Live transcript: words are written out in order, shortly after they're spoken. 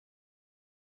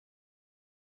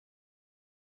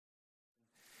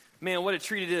Man, what a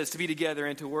treat it is to be together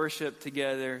and to worship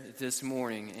together this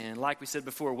morning. And like we said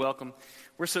before, welcome.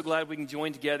 We're so glad we can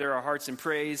join together our hearts in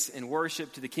praise and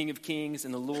worship to the King of Kings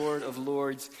and the Lord of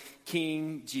Lords,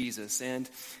 King Jesus. And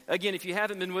again, if you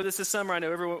haven't been with us this summer, I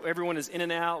know everyone is in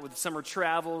and out with summer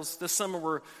travels. This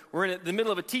summer we're in the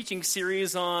middle of a teaching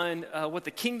series on what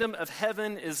the kingdom of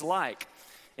heaven is like.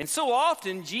 And so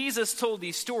often, Jesus told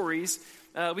these stories.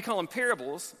 We call them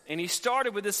parables, and he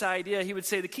started with this idea. He would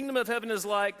say the kingdom of heaven is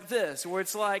like this, or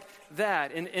it's like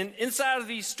that. And inside of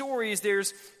these stories,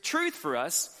 there's truth for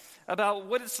us about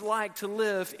what it's like to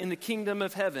live in the kingdom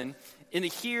of heaven, in the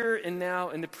here and now,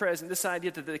 in the present. This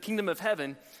idea that the kingdom of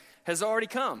heaven has already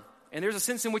come, and there's a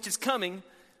sense in which it's coming,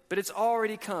 but it's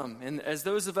already come. And as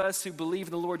those of us who believe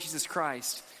in the Lord Jesus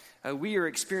Christ, we are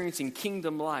experiencing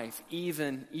kingdom life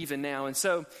even now. And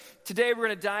so today we're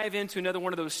going to dive into another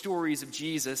one of those stories of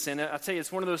Jesus. And I'll tell you,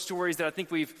 it's one of those stories that I think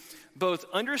we've both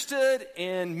understood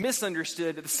and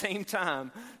misunderstood at the same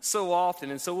time so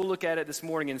often. And so we'll look at it this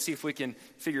morning and see if we can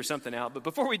figure something out. But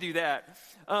before we do that,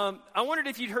 I wondered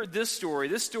if you'd heard this story.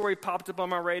 This story popped up on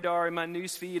my radar in my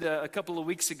news feed a couple of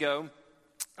weeks ago.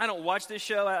 I don't watch this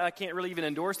show. I can't really even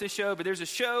endorse this show, but there's a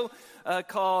show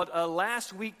called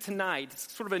Last Week Tonight.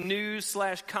 It's sort of a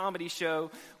news/comedy show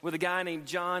with a guy named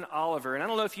John Oliver. And I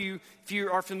don't know if you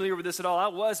are familiar with this at all. I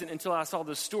wasn't until I saw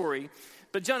this story.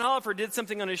 But John Oliver did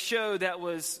something on his show that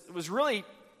was really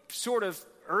sort of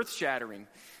earth-shattering.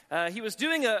 He was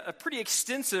doing a pretty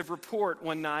extensive report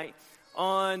one night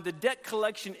on the debt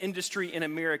collection industry in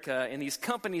America and these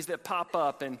companies that pop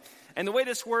up. And the way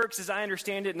this works, as I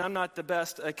understand it, and I'm not the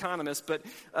best economist, but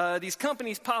these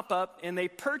companies pop up and they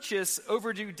purchase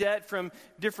overdue debt from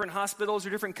different hospitals or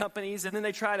different companies, and then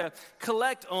they try to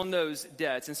collect on those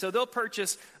debts. And so they'll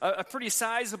purchase a pretty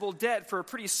sizable debt for a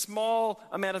pretty small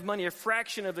amount of money, a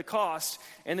fraction of the cost,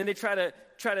 and then they try to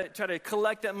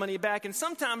collect that money back. And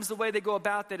sometimes the way they go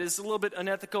about that is a little bit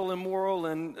unethical, immoral,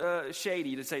 and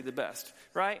shady, to say the best,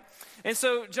 right? And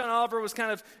so John Oliver was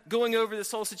kind of going over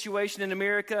this whole situation in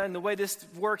America and the way this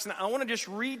works. And I want to just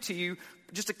read to you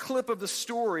just a clip of the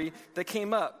story that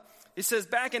came up. It says,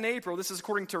 back in April, this is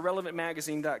according to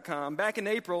relevantmagazine.com, back in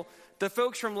April, the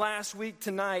folks from Last Week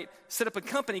Tonight set up a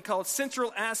company called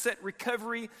Central Asset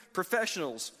Recovery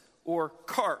Professionals, or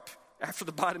CARP, after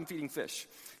the bottom-feeding fish.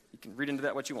 You can read into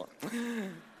that what you want.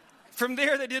 From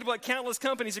there, they did what countless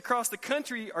companies across the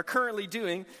country are currently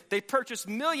doing. They purchased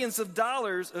millions of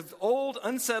dollars of old,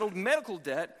 unsettled medical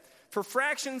debt for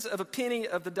fractions of a penny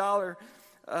of the dollar,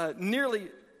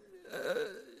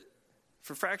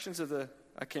 fractions of a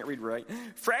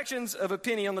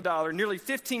penny on the dollar, nearly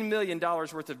 $15 million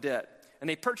worth of debt. And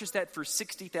they purchased that for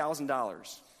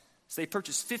 $60,000. So they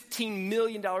purchased $15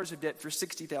 million of debt for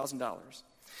 $60,000.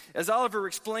 As Oliver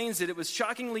explains it was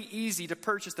shockingly easy to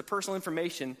purchase the personal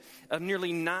information of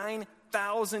nearly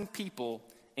 9,000 people,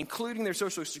 including their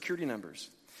social security numbers.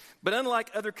 But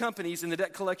unlike other companies in the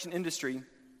debt collection industry,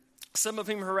 some of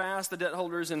whom harassed the debt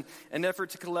holders in an effort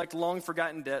to collect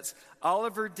long-forgotten debts,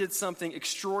 Oliver did something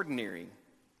extraordinary.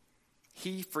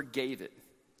 He forgave it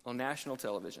on national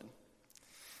television.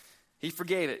 He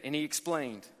forgave it, and he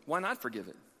explained, why not forgive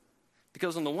it?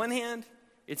 Because on the one hand,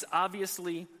 it's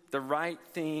obviously the right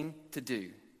thing to do.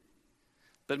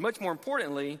 But much more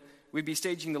importantly, we'd be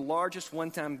staging the largest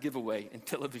one-time giveaway in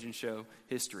television show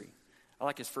history. I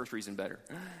like his first reason better.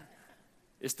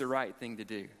 It's the right thing to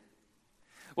do.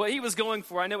 What he was going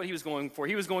for, I know what he was going for.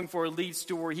 He was going for a lead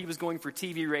story. He was going for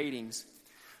TV ratings.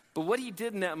 But what he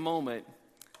did in that moment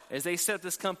is they set up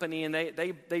this company and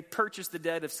they purchased the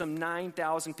debt of some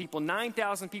 9,000 people.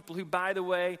 9,000 people who, by the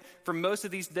way, for most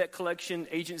of these debt collection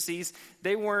agencies,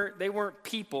 they weren't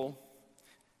people.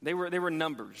 They were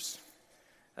numbers.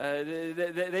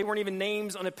 They weren't even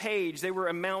names on a page. They were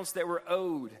amounts that were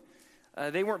owed.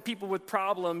 They weren't people with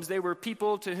problems. They were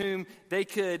people to whom they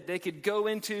could go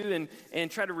into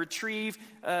and try to retrieve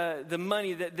the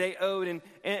money that they owed.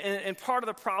 And part of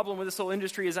the problem with this whole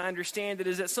industry, as I understand it,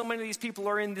 is that so many of these people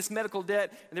are in this medical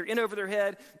debt, and they're in over their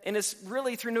head, and it's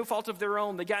really through no fault of their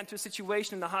own. They got into a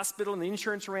situation in the hospital, and the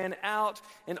insurance ran out,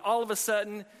 and all of a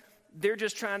sudden, they're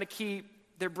just trying to keep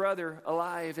their brother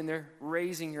alive, and they're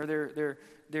raising, or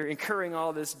they're incurring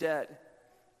all this debt.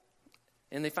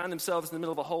 And they find themselves in the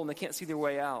middle of a hole and they can't see their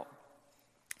way out.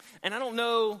 And I don't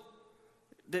know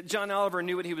that John Oliver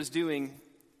knew what he was doing,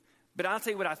 but I'll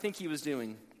tell you what I think he was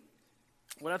doing.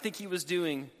 What I think he was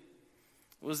doing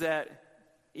was that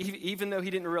even though he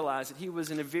didn't realize it, he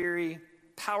was in a very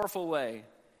powerful way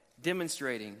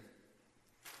demonstrating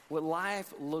what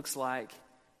life looks like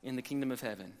in the kingdom of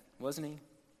heaven, wasn't he?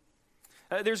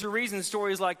 There's a reason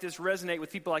stories like this resonate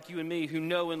with people like you and me who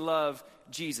know and love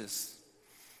Jesus.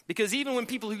 Because even when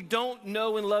people who don't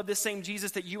know and love this same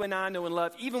Jesus that you and I know and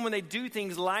love, even when they do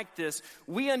things like this,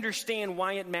 we understand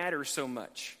why it matters so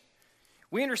much.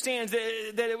 We understand that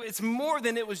it's more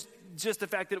than it was just the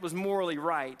fact that it was morally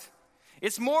right.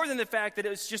 It's more than the fact that it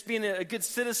was just being a good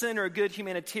citizen or a good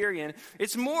humanitarian.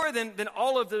 It's more than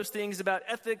all of those things about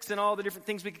ethics and all the different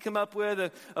things we could come up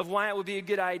with of why it would be a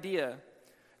good idea.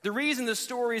 The reason the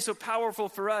story is so powerful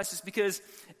for us is because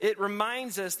it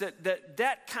reminds us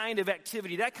that kind of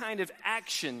activity, that kind of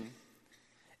action,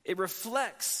 it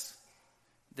reflects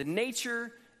the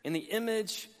nature and the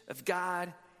image of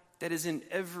God that is in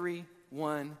every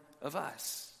one of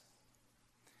us.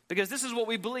 Because this is what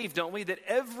we believe, don't we? That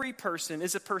every person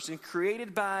is a person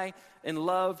created by and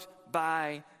loved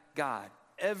by God.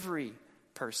 Every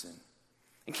person.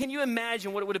 And can you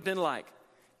imagine what it would have been like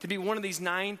to be one of these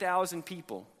 9,000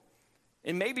 people?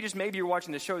 And maybe you're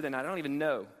watching the show that night. I don't even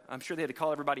know. I'm sure they had to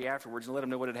call everybody afterwards and let them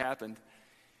know what had happened.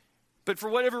 But for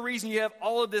whatever reason, you have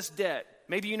all of this debt.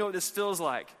 Maybe you know what this feels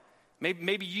like.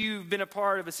 Maybe you've been a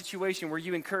part of a situation where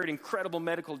you incurred incredible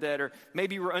medical debt, or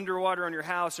maybe you were underwater on your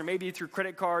house, or maybe through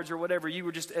credit cards or whatever,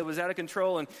 it was out of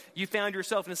control, and you found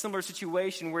yourself in a similar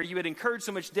situation where you had incurred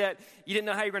so much debt, you didn't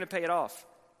know how you were going to pay it off.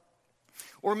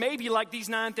 Or maybe like these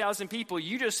 9,000 people,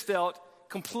 you just felt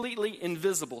completely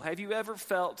invisible. Have you ever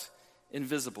felt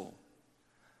invisible?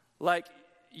 Like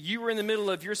you were in the middle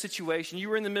of your situation, you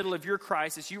were in the middle of your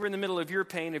crisis, you were in the middle of your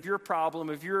pain, of your problem,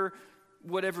 of your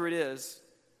whatever it is.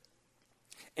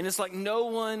 And it's like no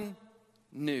one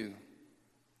knew.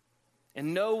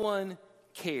 And no one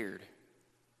cared.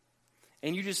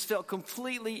 And you just felt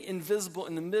completely invisible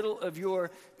in the middle of your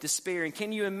despair. And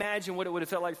can you imagine what it would have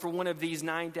felt like for one of these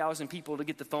 9,000 people to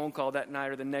get the phone call that night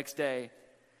or the next day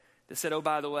that said, oh,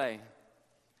 by the way,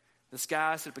 this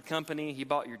guy set up a company, he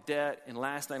bought your debt, and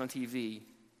last night on TV,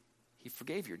 he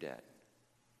forgave your debt.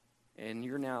 And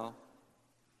you're now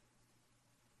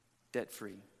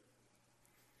debt-free.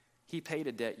 He paid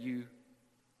a debt you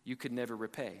could never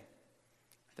repay.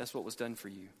 That's what was done for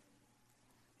you.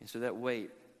 And so that weight,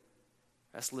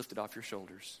 that's lifted off your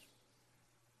shoulders.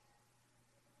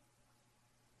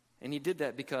 And he did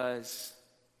that because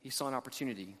he saw an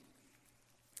opportunity.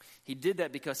 He did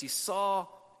that because he saw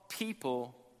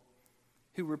people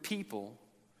who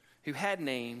had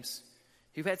names,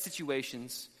 who had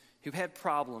situations, who had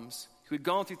problems, who had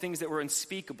gone through things that were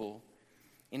unspeakable.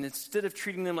 And instead of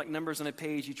treating them like numbers on a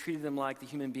page, you treated them like the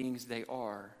human beings they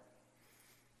are.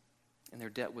 And their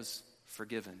debt was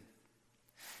forgiven.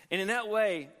 And in that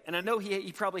way, and I know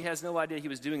he probably has no idea he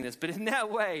was doing this, but in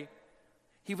that way,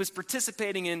 he was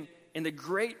participating in the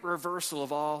great reversal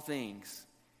of all things.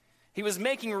 He was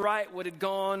making right what had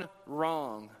gone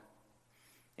wrong.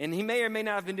 And he may or may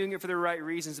not have been doing it for the right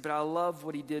reasons, but I love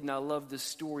what he did, and I love this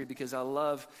story because I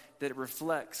love that it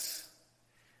reflects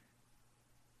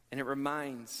and it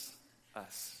reminds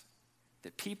us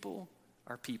that people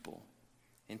are people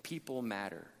and people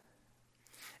matter.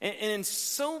 And in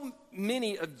so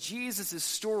many of Jesus'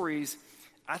 stories,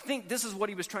 I think this is what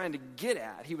he was trying to get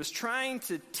at. He was trying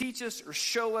to teach us or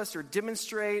show us or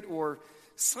demonstrate or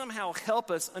somehow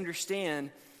help us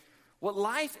understand what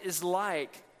life is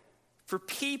like for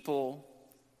people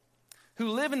who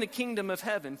live in the kingdom of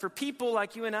heaven, for people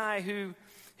like you and I who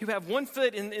have one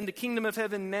foot in the kingdom of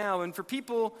heaven now, and for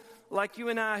people like you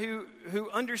and I who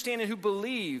understand and who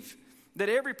believe that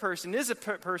every person is a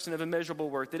person of immeasurable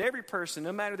worth, that every person,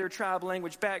 no matter their tribe,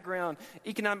 language, background,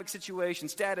 economic situation,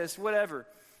 status, whatever,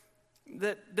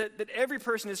 that every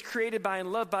person is created by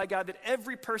and loved by God, that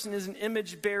every person is an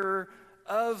image bearer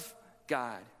of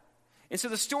God. And so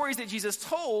the stories that Jesus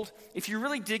told, if you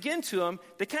really dig into them,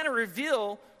 they kind of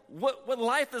reveal what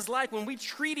life is like when we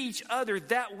treat each other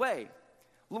that way.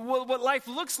 What life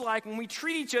looks like when we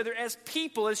treat each other as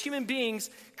people, as human beings,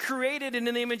 created in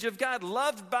the image of God,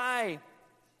 loved by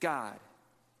God.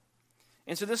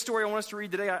 And so this story I want us to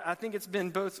read today, I think it's been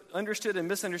both understood and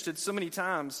misunderstood so many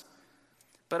times,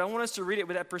 but I want us to read it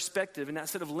with that perspective and that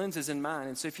set of lenses in mind.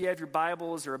 And so if you have your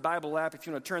Bibles or a Bible app, if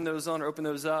you want to turn those on or open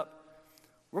those up,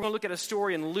 we're going to look at a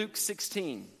story in Luke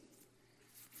 16.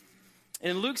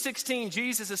 And in Luke 16,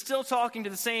 Jesus is still talking to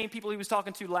the same people he was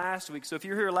talking to last week. So if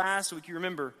you were here last week, you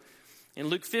remember in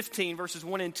Luke 15, verses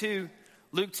 1 and 2,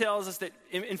 Luke tells us that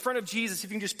in front of Jesus, if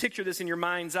you can just picture this in your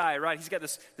mind's eye, right? He's got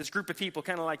this group of people,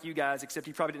 kind of like you guys, except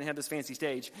he probably didn't have this fancy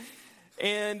stage.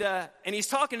 And he's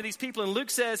talking to these people, and Luke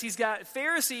says he's got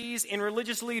Pharisees and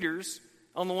religious leaders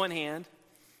on the one hand,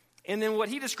 and then what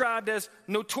he described as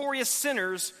notorious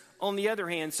sinners on the other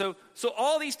hand. So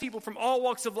all these people from all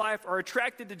walks of life are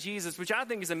attracted to Jesus, which I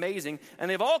think is amazing, and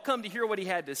they've all come to hear what he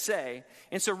had to say.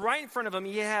 And so right in front of him,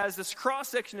 he has this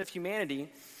cross-section of humanity,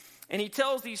 And he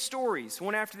tells these stories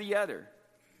one after the other.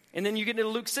 And then you get into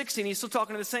Luke 16, he's still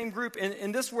talking to the same group,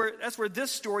 and that's where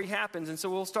this story happens. And so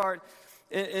we'll start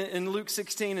in Luke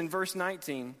 16 and verse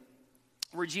 19,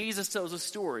 where Jesus tells a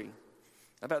story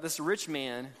about this rich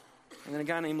man and then a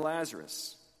guy named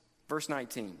Lazarus. Verse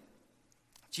 19.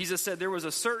 Jesus said, there was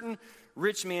a certain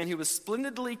rich man who was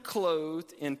splendidly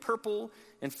clothed in purple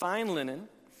and fine linen,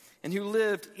 and who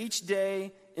lived each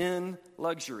day in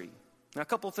luxury. Now, a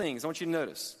couple things I want you to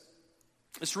notice.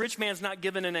 This rich man's not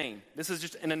given a name. This is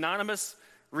just an anonymous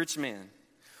rich man.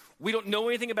 We don't know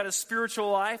anything about his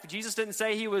spiritual life. Jesus didn't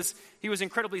say he was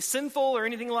incredibly sinful or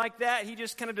anything like that. He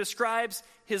just kind of describes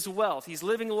his wealth. He's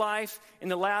living life in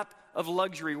the lap of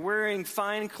luxury, wearing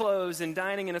fine clothes and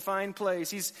dining in a fine place.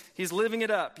 He's living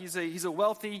it up. He's a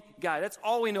wealthy guy. That's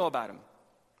all we know about him.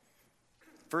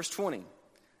 Verse 20.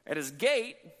 At his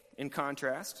gate, in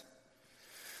contrast,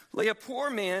 lay a poor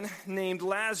man named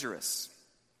Lazarus,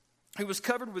 who was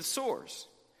covered with sores.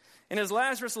 And as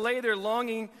Lazarus lay there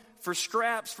longing for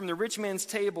scraps from the rich man's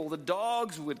table, the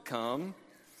dogs would come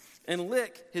and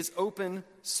lick his open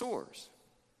sores.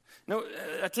 Now,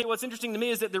 I tell you what's interesting to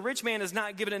me is that the rich man is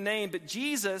not given a name, but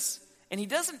Jesus, and he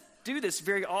doesn't do this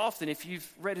very often if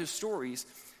you've read his stories,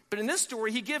 but in this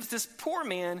story, he gives this poor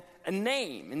man a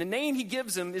name. And the name he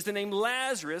gives him is the name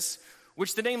Lazarus,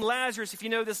 which the name Lazarus, if you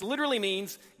know this, literally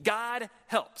means God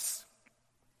helps.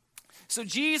 So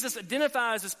Jesus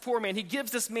identifies this poor man. He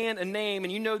gives this man a name,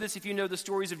 and you know this if you know the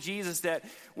stories of Jesus, that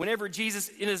whenever Jesus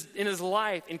in his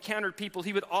life encountered people,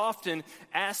 he would often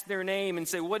ask their name and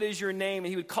say, what is your name? And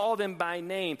he would call them by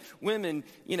name. Women,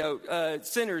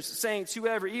 sinners, saints,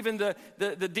 whoever. Even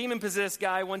the demon-possessed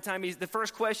guy one time,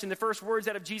 the first words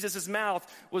out of Jesus' mouth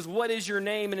was, what is your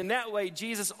name? And in that way,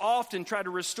 Jesus often tried to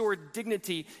restore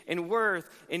dignity and worth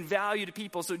and value to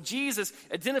people. So Jesus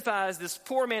identifies this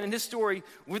poor man in his story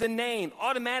with a name,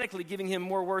 automatically giving him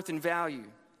more worth and value.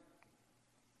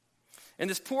 And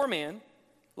this poor man,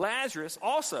 Lazarus,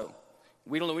 also,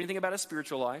 we don't know anything about his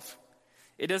spiritual life.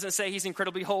 It doesn't say he's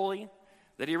incredibly holy,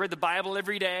 that he read the Bible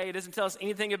every day. It doesn't tell us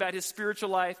anything about his spiritual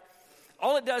life.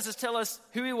 All it does is tell us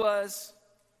who he was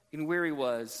and where he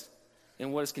was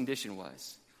and what his condition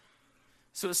was.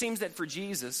 So it seems that for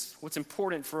Jesus, what's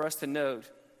important for us to note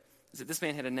is that this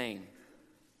man had a name.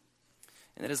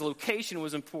 And that his location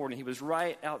was important. He was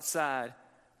right outside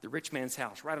the rich man's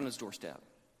house, right on his doorstep.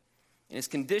 And his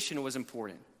condition was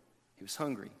important. He was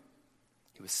hungry.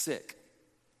 He was sick.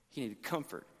 He needed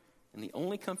comfort. And the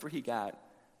only comfort he got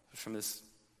was from this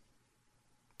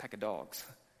pack of dogs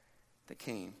that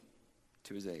came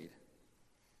to his aid.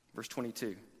 Verse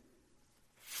 22.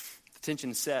 The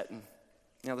tension set, and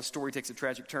now the story takes a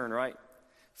tragic turn, right?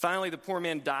 Finally, the poor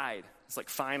man died. It's like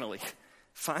finally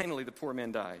the poor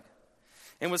man died.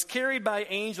 And was carried by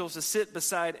angels to sit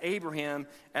beside Abraham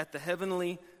at the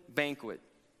heavenly banquet.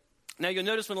 Now you'll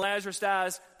notice when Lazarus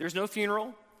dies, there's no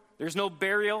funeral, there's no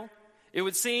burial. It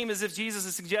would seem as if Jesus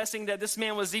is suggesting that this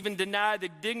man was even denied the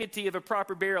dignity of a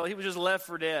proper burial. He was just left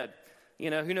for dead.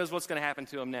 Who knows what's going to happen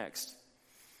to him next.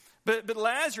 But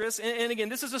Lazarus, and again,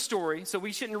 this is a story, so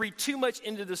we shouldn't read too much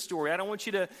into the story. I don't want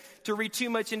you to read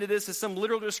too much into this as some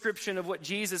literal description of what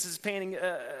Jesus is painting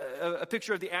a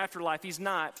picture of the afterlife. He's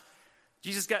not.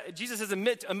 Jesus has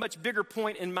a much bigger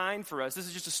point in mind for us. This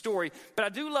is just a story. But I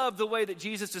do love the way that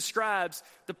Jesus describes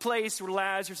the place where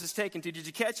Lazarus is taken to. Did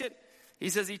you catch it? He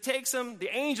says he takes him,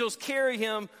 the angels carry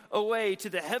him away to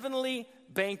the heavenly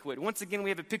banquet. Once again, we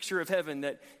have a picture of heaven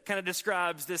that kind of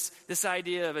describes this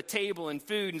idea of a table and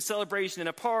food and celebration and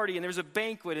a party, and there's a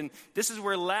banquet, and this is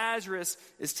where Lazarus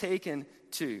is taken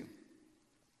to.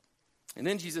 And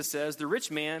then Jesus says, the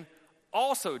rich man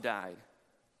also died.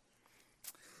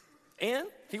 And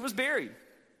he was buried.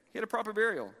 He had a proper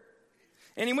burial.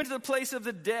 And he went to the place of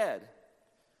the dead.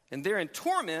 And there in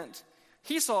torment,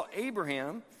 he saw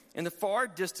Abraham in the far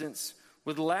distance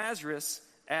with Lazarus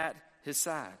at his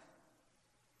side.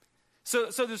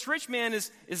 So this rich man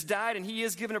is died, and he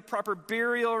is given a proper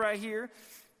burial right here.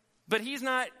 But he's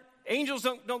not, angels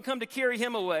don't come to carry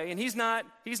him away. And he's not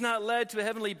led to a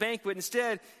heavenly banquet.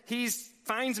 Instead, he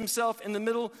finds himself in the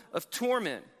middle of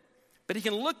torment. But he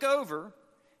can look over,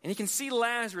 and he can see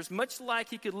Lazarus, much like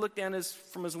he could look down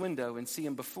from his window and see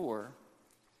him before.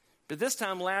 But this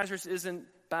time, Lazarus isn't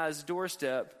by his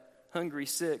doorstep, hungry,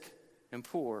 sick, and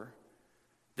poor.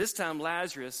 This time,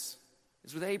 Lazarus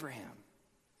is with Abraham.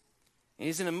 And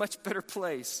he's in a much better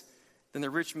place than the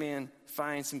rich man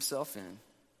finds himself in.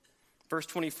 Verse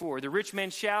 24, the rich man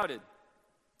shouted,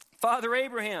 Father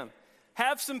Abraham,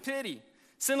 have some pity.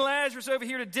 Send Lazarus over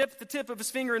here to dip the tip of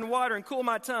his finger in water and cool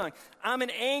my tongue. I'm in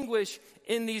anguish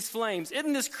in these flames.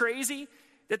 Isn't this crazy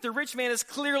that the rich man is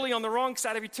clearly on the wrong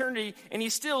side of eternity, and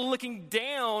he's still looking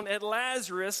down at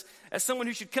Lazarus as someone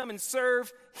who should come and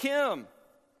serve him.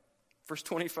 Verse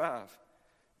 25.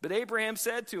 But Abraham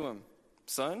said to him,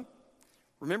 "Son,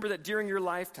 remember that during your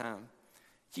lifetime,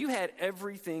 you had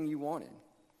everything you wanted.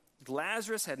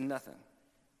 Lazarus had nothing.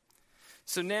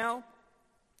 So now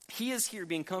he is here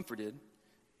being comforted,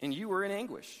 and you are in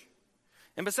anguish.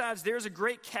 And besides, there's a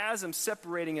great chasm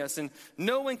separating us, and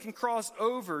no one can cross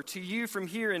over to you from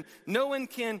here, and no one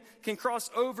can cross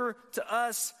over to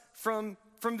us from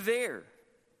there."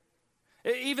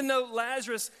 Even though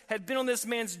Lazarus had been on this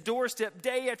man's doorstep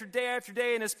day after day after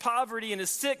day in his poverty and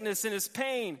his sickness and his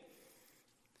pain,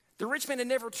 the rich man had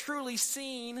never truly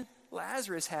seen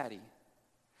Lazarus, had he?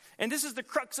 And this is the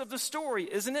crux of the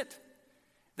story, isn't it?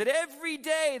 That every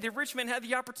day the rich man had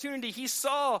the opportunity. He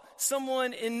saw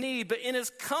someone in need, but in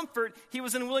his comfort, he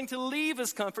was unwilling to leave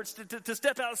his comforts, to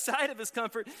step outside of his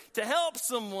comfort, to help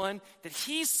someone that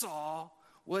he saw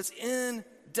was in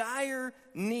dire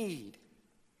need.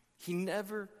 He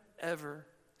never, ever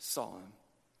saw him.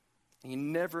 He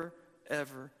never,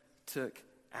 ever took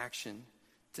action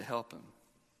to help him.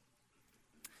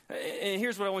 And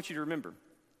here's what I want you to remember.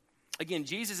 Again,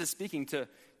 Jesus is speaking to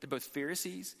both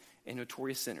Pharisees and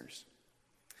notorious sinners.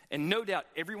 And no doubt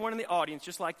everyone in the audience,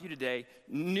 just like you today,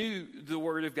 knew the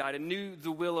Word of God and knew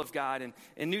the will of God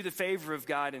and knew the favor of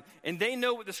God. And they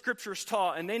know what the Scriptures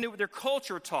taught, and they knew what their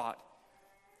culture taught.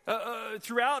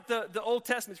 Throughout the Old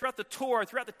Testament, throughout the Torah,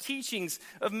 throughout the teachings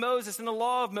of Moses and the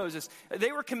law of Moses,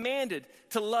 they were commanded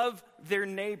to love their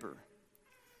neighbor.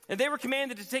 And they were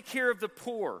commanded to take care of the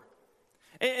poor.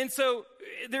 And so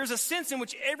there's a sense in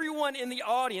which everyone in the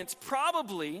audience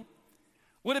probably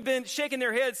would have been shaking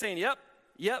their head saying,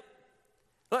 yep.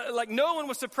 Like no one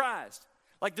was surprised.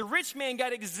 Like the rich man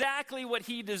got exactly what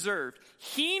he deserved.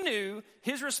 He knew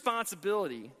his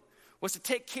responsibility was to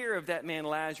take care of that man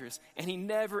Lazarus, and he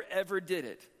never, ever did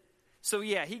it. So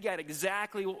yeah, he got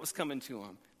exactly what was coming to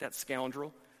him, that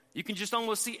scoundrel. You can just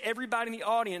almost see everybody in the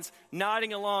audience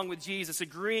nodding along with Jesus,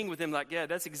 agreeing with him like, yeah,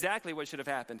 that's exactly what should have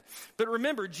happened. But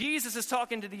remember, Jesus is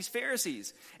talking to these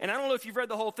Pharisees. And I don't know if you've read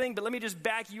the whole thing, but let me just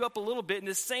back you up a little bit. In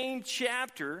the same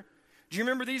chapter, do you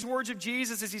remember these words of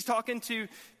Jesus as he's talking to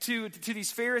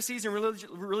these Pharisees and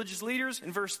religious leaders?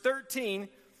 In verse 13,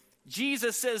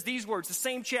 Jesus says these words, the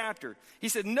same chapter. He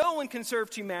said, "No one can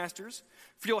serve two masters,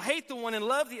 for you'll hate the one and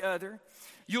love the other.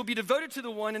 You'll be devoted to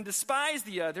the one and despise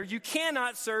the other. You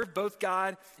cannot serve both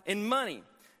God and money."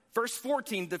 Verse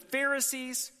 14, the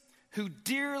Pharisees who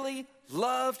dearly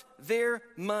loved their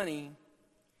money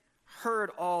heard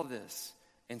all this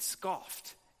and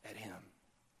scoffed at him.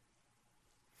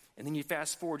 And then you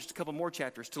fast forward just a couple more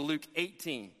chapters to Luke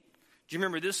 18. Do you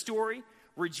remember this story?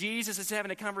 Where Jesus is having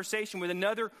a conversation with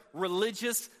another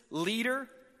religious leader.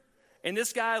 And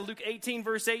this guy, Luke 18,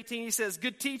 verse 18, he says,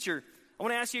 "Good teacher, I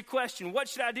want to ask you a question. What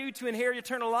should I do to inherit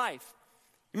eternal life?"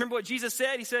 You remember what Jesus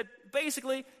said? He said,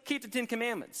 basically, keep the 10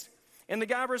 commandments. And the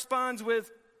guy responds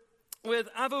with,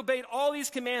 "I've obeyed all these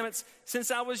commandments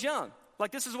since I was young.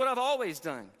 Like this is what I've always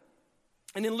done."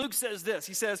 And then Luke says this.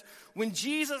 He says, when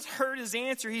Jesus heard his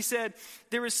answer, he said,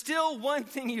 "There is still one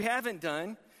thing you haven't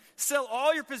done. Sell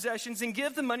all your possessions and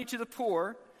give the money to the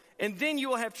poor, and then you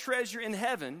will have treasure in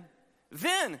heaven.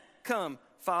 Then come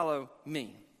follow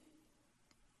me."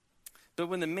 But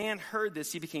when the man heard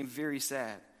this, he became very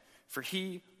sad, for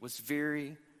he was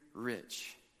very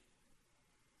rich.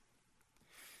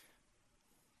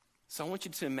 So I want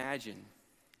you to imagine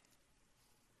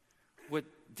what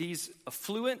these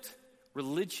affluent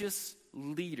religious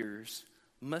leaders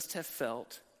must have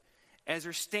felt as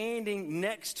they're standing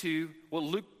next to what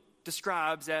Luke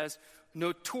describes as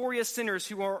notorious sinners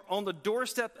who are on the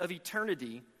doorstep of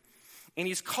eternity. And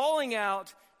he's calling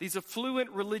out these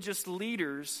affluent religious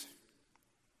leaders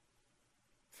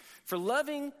for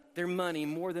loving their money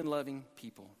more than loving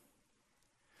people,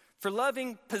 for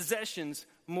loving possessions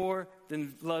more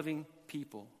than loving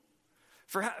people,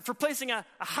 for placing a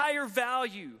higher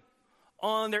value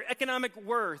on their economic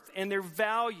worth and their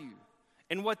value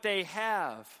and what they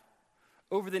have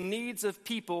over the needs of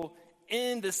people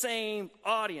in the same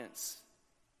audience.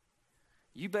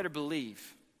 You better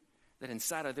believe that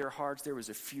inside of their hearts there was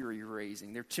a fury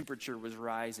raising. Their temperature was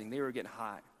rising. They were getting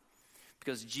hot.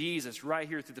 Because Jesus, right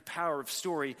here through the power of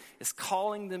story, is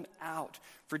calling them out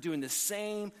for doing the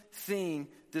same thing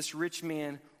this rich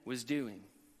man was doing.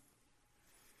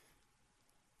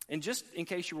 And just in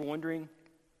case you were wondering,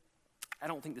 I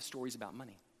don't think this story's about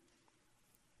money.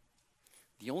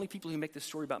 The only people who make this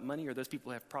story about money are those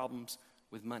people who have problems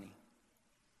with money.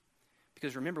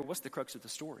 Because remember, what's the crux of the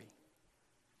story?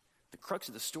 The crux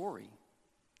of the story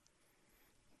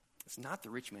It's not the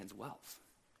rich man's wealth.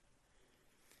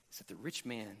 It's that the rich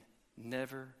man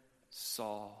never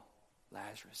saw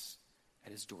Lazarus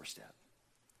at his doorstep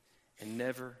and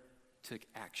never took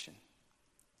action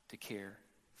to care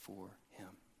for him.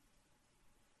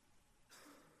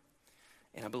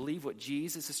 And I believe what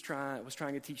Jesus was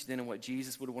trying to teach then and what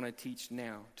Jesus would want to teach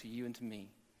now to you and to me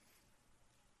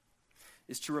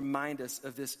is to remind us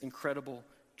of this incredible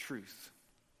truth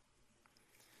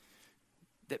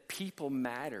that people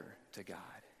matter to God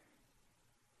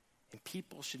and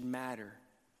people should matter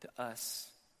to us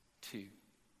too.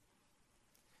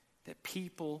 That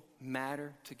people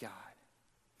matter to God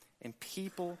and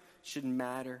people should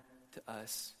matter to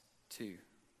us too.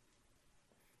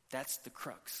 That's the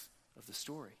crux of the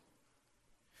story.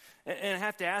 And I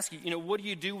have to ask you, what do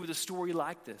you do with a story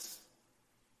like this?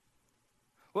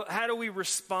 Well, how do we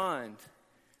respond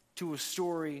to a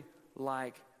story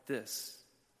like this?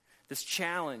 This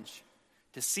challenge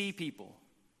to see people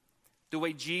the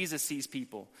way Jesus sees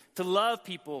people, to love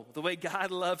people the way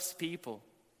God loves people.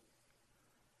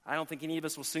 I don't think any of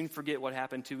us will soon forget what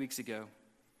happened 2 weeks ago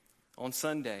on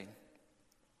Sunday.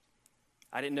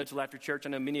 I didn't know till after church. I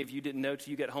know many of you didn't know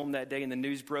till you got home that day and the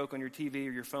news broke on your TV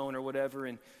or your phone or whatever.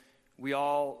 And we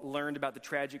all learned about the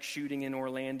tragic shooting in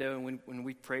Orlando and when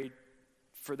we prayed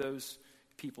for those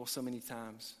people so many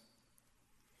times.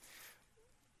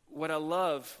 What I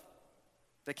love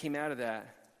that came out of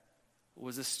that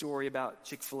was a story about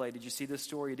Chick-fil-A. Did you see this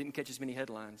story? It didn't catch as many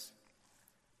headlines.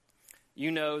 You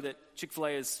know that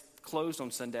Chick-fil-A is closed on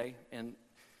Sunday, and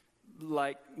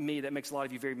like me, that makes a lot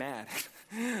of you very mad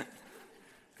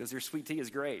because their sweet tea is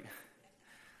great.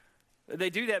 They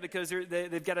do that because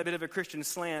they've got a bit of a Christian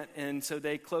slant, and so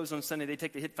they close on Sunday. They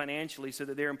take the hit financially so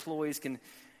that their employees can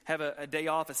have a day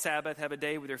off, a Sabbath, have a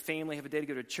day with their family, have a day to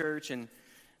go to church. And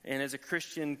as a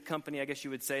Christian company, I guess you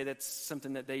would say that's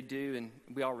something that they do, and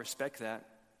we all respect that.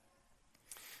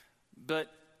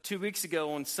 But 2 weeks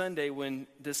ago on Sunday when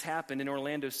this happened in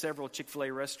Orlando, several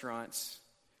Chick-fil-A restaurants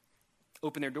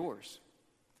opened their doors.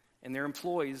 And their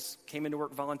employees came into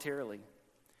work voluntarily.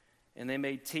 And they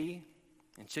made tea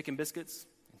and chicken biscuits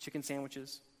and chicken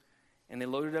sandwiches. And they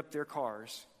loaded up their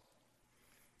cars.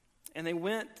 And they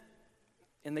went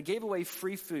and they gave away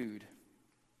free food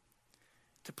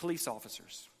to police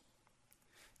officers,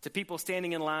 to people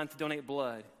standing in line to donate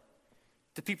blood,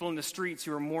 to people in the streets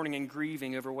who are mourning and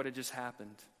grieving over what had just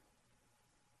happened.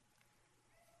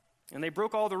 And they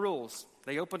broke all the rules.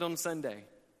 They opened on Sunday.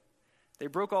 They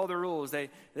broke all the rules. They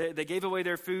gave away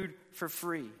their food for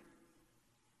free.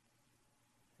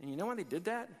 And you know why they did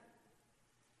that?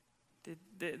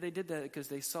 They did that because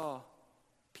they saw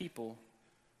people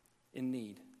in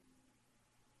need.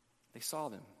 They saw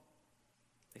them.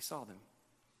 They saw them.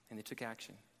 And they took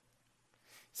action.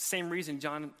 Same reason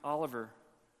John Oliver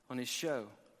on his show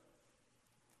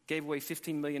gave away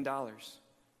 $15 million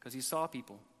because he saw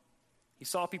people. He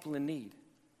saw people in need.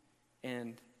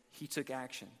 And he took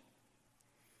action.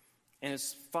 And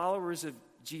as followers of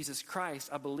Jesus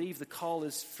Christ, I believe the call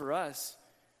is for us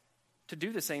to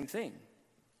do the same thing.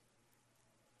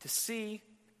 To see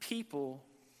people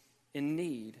in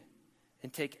need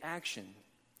and take action.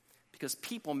 Because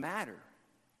people matter.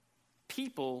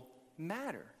 People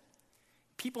matter.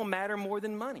 People matter more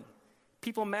than money.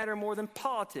 People matter more than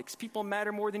politics. People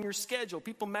matter more than your schedule.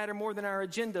 People matter more than our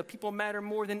agenda. People matter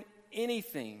more than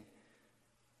anything.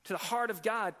 To the heart of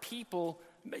God,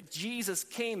 Jesus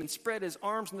came and spread his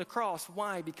arms on the cross.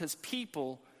 Why? Because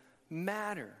people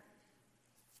matter.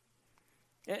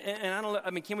 And I don't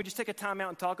know, can we just take a time out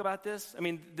and talk about this?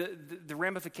 The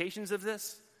ramifications of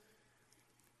this.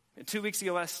 2 weeks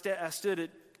ago, I stood at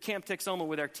Camp Texoma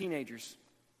with our teenagers.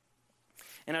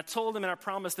 And I told them and I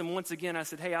promised them once again, I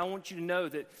said, hey, I want you to know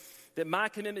that my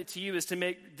commitment to you is to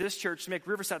make this church, to make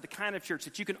Riverside the kind of church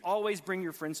that you can always bring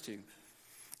your friends to.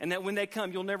 And that when they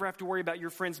come, you'll never have to worry about your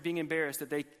friends being embarrassed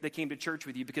that they came to church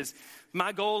with you. Because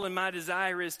my goal and my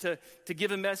desire is to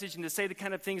give a message and to say the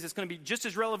kind of things that's going to be just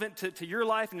as relevant to your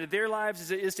life and to their lives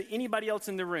as it is to anybody else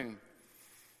in the room.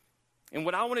 And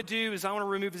what I want to do is I want to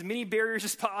remove as many barriers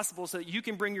as possible so that you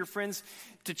can bring your friends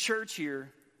to church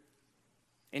here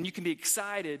and you can be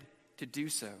excited to do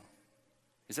so.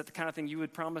 Is that the kind of thing you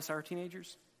would promise our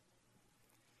teenagers?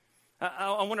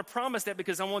 I want to promise that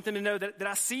because I want them to know that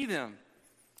I see them.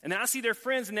 And that I see their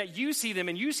friends and that you see them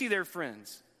and you see their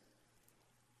friends.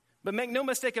 But make no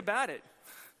mistake about it.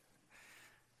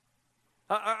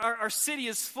 Our city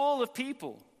is full of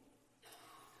people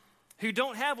who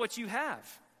don't have what you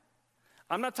have.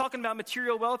 I'm not talking about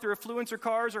material wealth or affluence or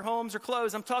cars or homes or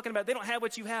clothes. I'm talking about they don't have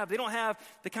what you have. They don't have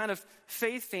the kind of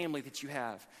faith family that you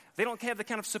have. They don't have the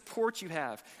kind of support you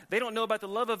have. They don't know about the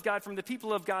love of God from the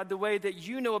people of God the way that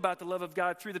you know about the love of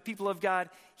God through the people of God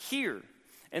here.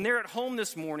 And they're at home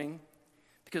this morning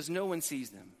because no one sees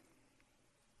them.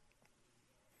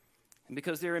 And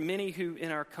because there are many who,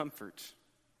 in our comfort,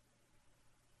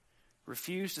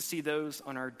 refuse to see those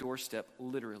on our doorstep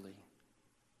literally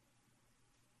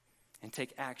and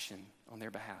take action on their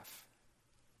behalf.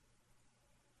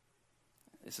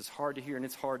 This is hard to hear and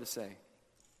it's hard to say.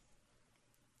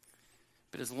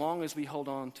 But as long as we hold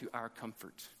on to our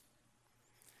comfort,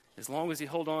 as long as we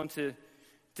hold on to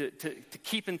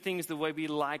keeping things the way we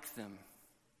like them,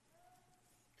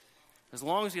 as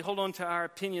long as we hold on to our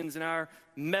opinions and our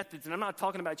methods, and I'm not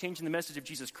talking about changing the message of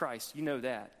Jesus Christ, you know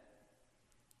that.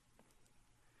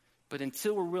 But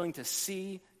until we're willing to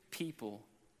see people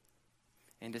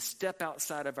and to step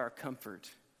outside of our comfort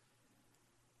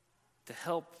to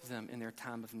help them in their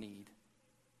time of need,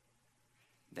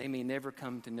 they may never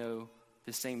come to know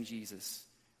the same Jesus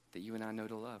that you and I know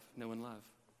and love.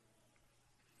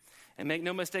 And make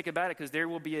no mistake about it, because there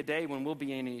will be a day when we'll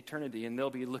be in eternity and they'll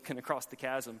be looking across the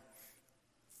chasm.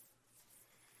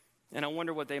 And I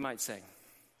wonder what they might say.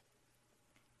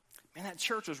 Man, that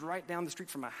church was right down the street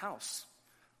from my house.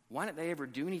 Why didn't they ever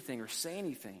do anything or say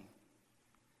anything?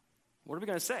 What are we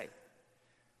going to say?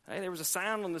 Hey, there was a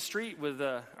sign on the street with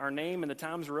our name and the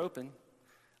times were open.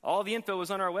 All the info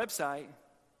was on our website.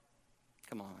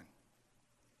 Come on.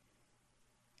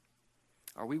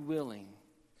 Are we willing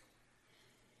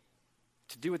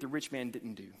to do what the rich man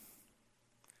didn't do?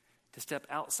 To step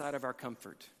outside of our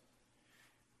comfort,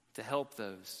 to help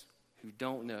those who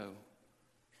don't know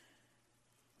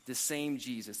the same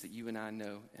Jesus that you and I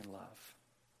know and love?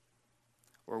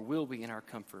 Or will we, in our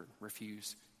comfort,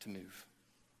 refuse to move?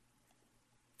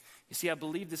 You see, I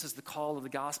believe this is the call of the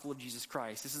gospel of Jesus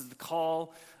Christ. This is the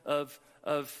call of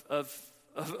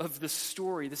the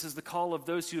story. This is the call of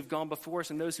those who have gone before us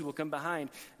and those who will come behind,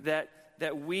 that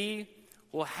we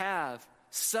will have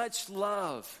such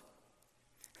love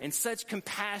and such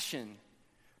compassion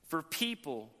for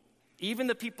people, even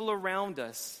the people around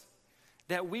us,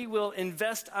 that we will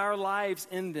invest our lives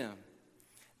in them.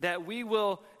 That we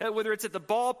will, whether it's at the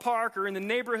ballpark or in the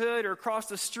neighborhood or across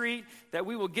the street, that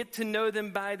we will get to know them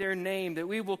by their name, that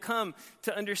we will come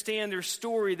to understand their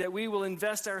story, that we will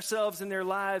invest ourselves in their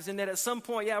lives, and that at some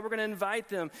point, we're going to invite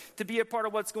them to be a part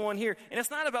of what's going on here. And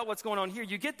it's not about what's going on here.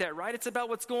 You get that, right? It's about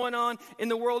what's going on in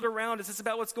the world around us. It's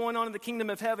about what's going on in the kingdom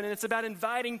of heaven, and it's about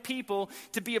inviting people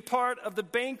to be a part of the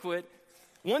banquet.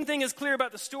 One thing is clear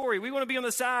about the story. We want to be on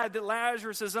the side that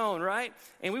Lazarus is on, right?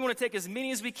 And we want to take as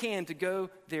many as we can to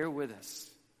go there with us.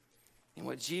 And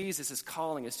what Jesus is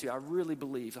calling us to, I really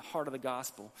believe, the heart of the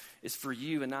gospel is for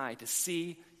you and I to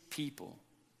see people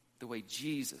the way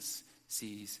Jesus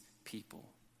sees people.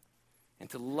 And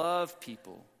to love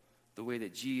people the way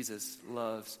that Jesus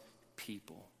loves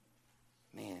people.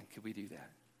 Man, could we do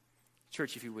that?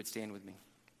 Church, if you would stand with me.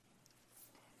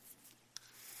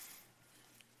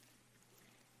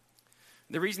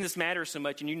 The reason this matters so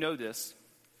much, and you know this,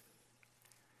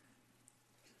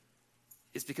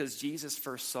 is because Jesus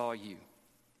first saw you.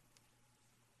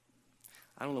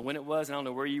 I don't know when it was, and I don't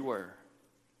know where you were.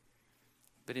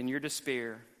 But in your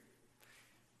despair,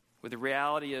 with the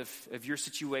reality of your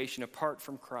situation apart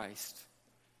from Christ,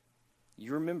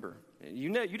 you remember. You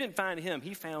know, you didn't find him,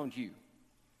 he found you.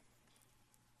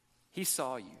 He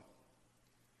saw you,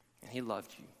 and he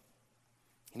loved you,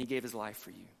 and he gave his life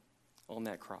for you on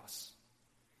that cross.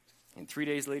 And 3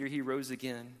 days later, he rose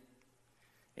again.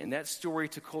 And that story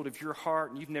took hold of your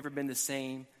heart, and you've never been the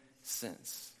same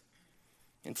since.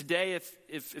 And today,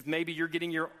 if maybe you're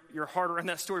getting your heart around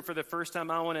that story for the first time,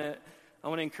 I want to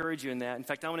encourage you in that. In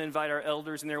fact, I want to invite our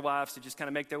elders and their wives to just kind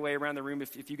of make their way around the room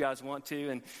if you guys want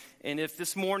to. And if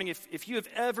this morning, if you have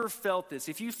ever felt this,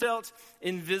 if you felt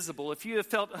invisible, if you have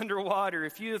felt underwater,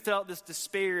 if you have felt this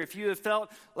despair, if you have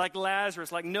felt like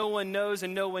Lazarus, like no one knows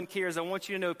and no one cares, I want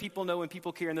you to know people know and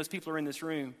people care, and those people are in this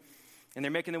room. And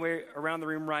they're making their way around the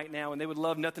room right now, and they would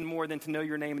love nothing more than to know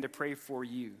your name and to pray for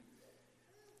you.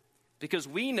 Because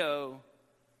we know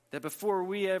that before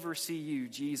we ever see you,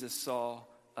 Jesus saw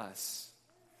us.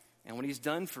 And what he's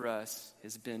done for us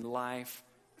has been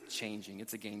life-changing.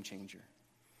 It's a game changer.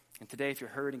 And today, if you're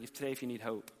hurting, if you need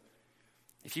hope,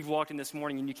 if you've walked in this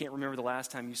morning and you can't remember the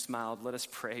last time you smiled, let us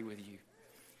pray with you.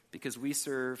 Because we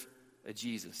serve a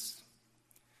Jesus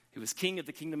who is King of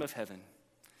the kingdom of heaven.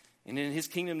 And in his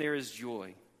kingdom there is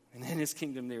joy. And in his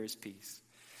kingdom there is peace.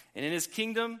 And in his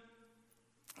kingdom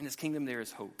there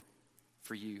is hope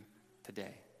for you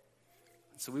today.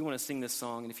 So we want to sing this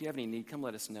song, and if you have any need, come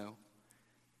let us know.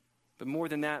 But more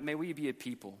than that, may we be a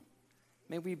people.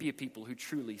 May we be a people who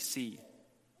truly see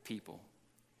people.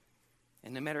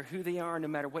 And no matter who they are, no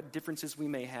matter what differences we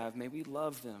may have, may we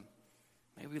love them.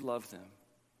 May we love them.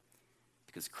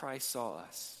 Because Christ saw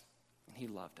us, and he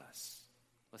loved us.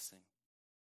 Let's sing.